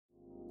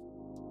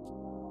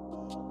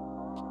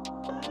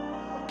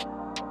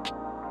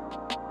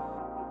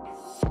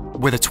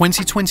With a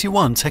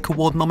 2021 Tech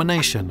Award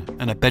nomination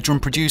and a Bedroom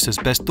Producer's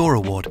Best DAW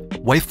Award,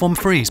 Waveform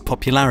 3's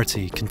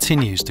popularity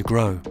continues to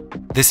grow.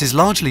 This is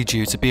largely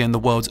due to being the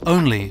world's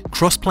only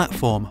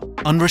cross-platform,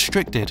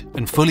 unrestricted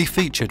and fully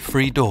featured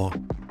free DAW.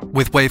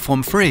 With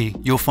Waveform 3,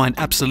 you'll find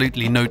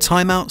absolutely no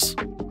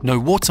timeouts, no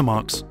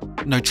watermarks,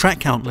 no track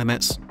count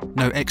limits,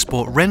 no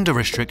export render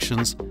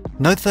restrictions,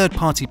 no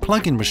third-party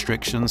plugin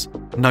restrictions,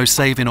 no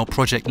saving or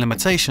project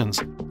limitations,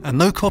 and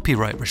no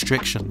copyright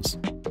restrictions.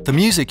 The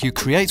music you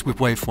create with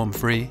Waveform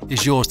 3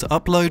 is yours to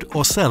upload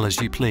or sell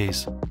as you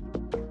please.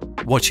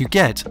 What you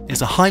get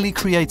is a highly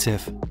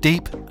creative,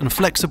 deep and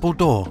flexible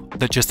DAW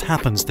that just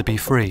happens to be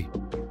free.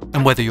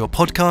 And whether you're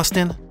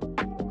podcasting,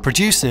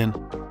 producing,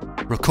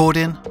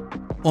 recording,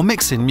 or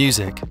mixing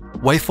music,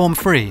 Waveform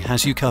 3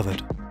 has you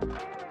covered.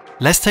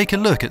 Let's take a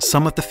look at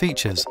some of the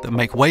features that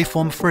make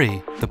Waveform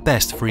 3 the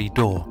best free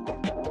DAW.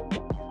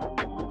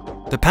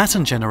 The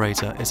pattern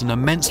generator is an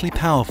immensely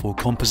powerful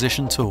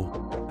composition tool,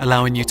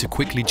 allowing you to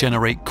quickly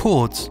generate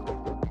chords,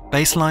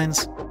 bass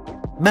lines,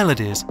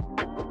 melodies,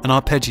 and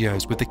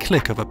arpeggios with the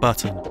click of a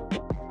button.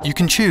 You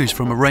can choose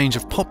from a range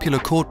of popular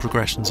chord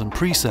progressions and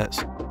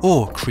presets,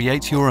 or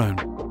create your own.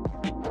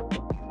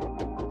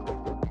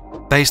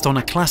 Based on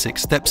a classic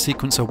step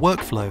sequencer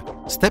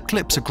workflow, step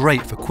clips are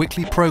great for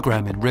quickly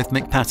programming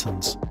rhythmic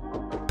patterns.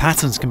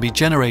 Patterns can be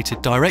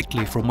generated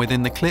directly from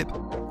within the clip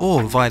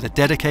or via the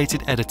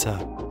dedicated editor.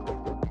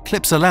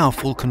 Clips allow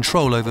full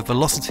control over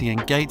velocity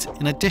and gate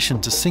in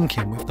addition to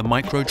syncing with the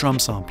micro drum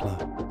sampler.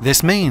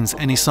 This means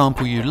any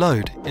sample you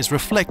load is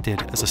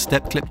reflected as a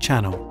step clip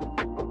channel.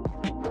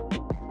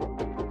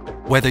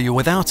 Whether you're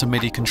without a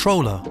MIDI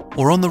controller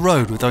or on the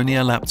road with only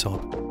a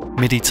laptop,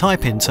 MIDI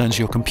typing turns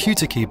your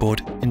computer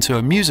keyboard into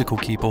a musical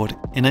keyboard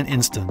in an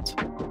instant.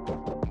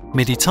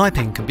 MIDI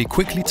typing can be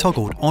quickly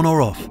toggled on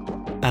or off,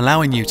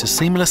 allowing you to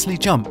seamlessly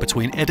jump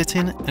between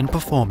editing and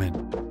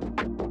performing.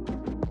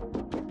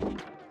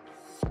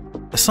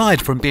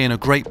 Aside from being a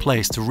great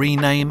place to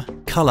rename,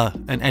 color,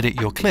 and edit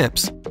your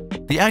clips,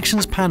 the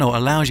Actions panel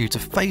allows you to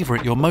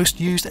favorite your most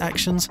used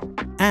actions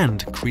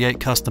and create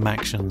custom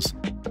actions.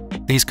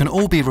 These can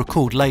all be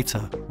recalled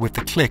later with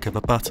the click of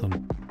a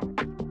button.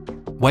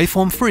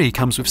 Waveform 3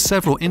 comes with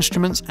several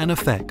instruments and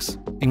effects,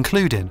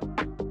 including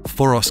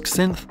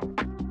 4OSC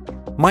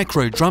synth,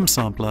 micro drum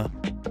sampler,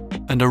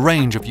 and a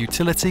range of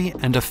utility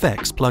and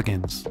effects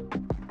plugins.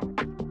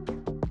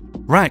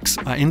 Racks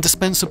are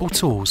indispensable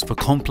tools for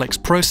complex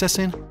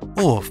processing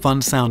or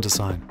fun sound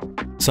design,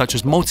 such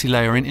as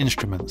multi-layering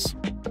instruments.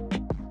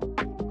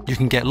 You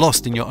can get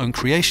lost in your own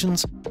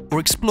creations or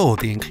explore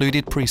the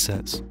included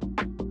presets.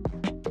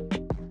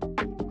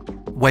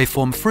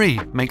 Waveform 3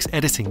 makes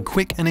editing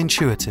quick and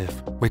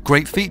intuitive, with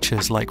great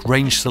features like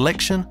range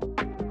selection,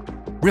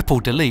 ripple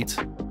delete,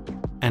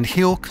 and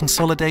heal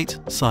consolidate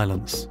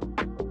silence.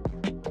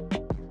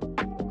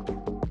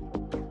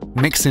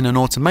 Mixing and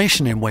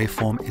automation in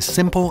Waveform is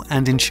simple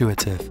and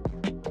intuitive.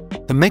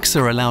 The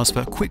mixer allows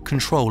for quick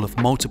control of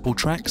multiple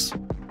tracks.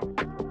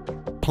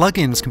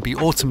 Plugins can be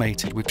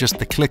automated with just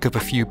the click of a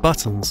few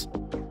buttons,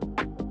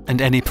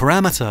 and any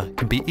parameter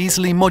can be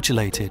easily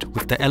modulated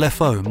with the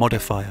LFO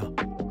modifier.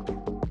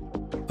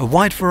 A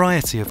wide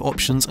variety of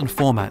options and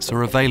formats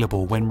are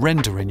available when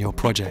rendering your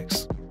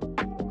projects.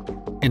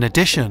 In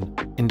addition,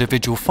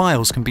 individual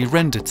files can be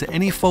rendered to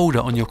any folder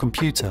on your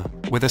computer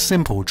with a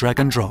simple drag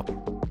and drop.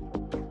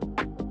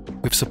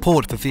 With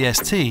support for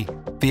VST,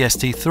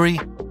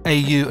 VST3,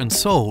 AU and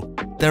Soul,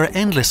 there are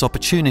endless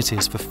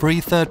opportunities for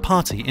free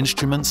third-party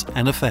instruments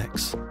and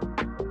effects.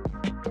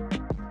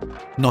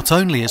 Not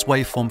only is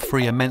Waveform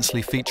 3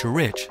 immensely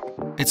feature-rich,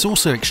 it's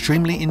also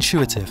extremely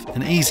intuitive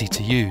and easy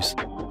to use.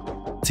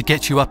 To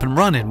get you up and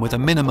running with a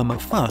minimum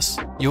of fuss,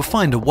 you'll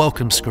find a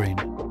welcome screen,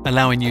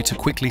 allowing you to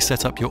quickly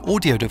set up your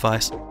audio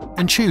device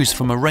and choose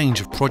from a range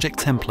of project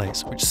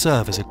templates which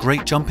serve as a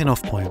great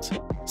jumping-off point,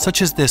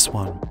 such as this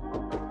one.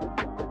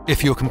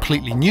 If you're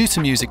completely new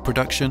to music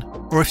production,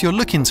 or if you're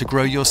looking to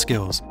grow your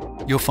skills,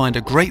 you'll find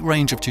a great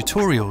range of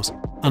tutorials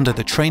under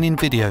the Training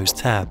Videos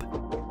tab.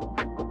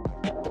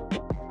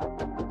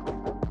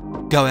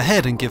 Go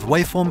ahead and give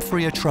Waveform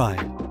 3 a try.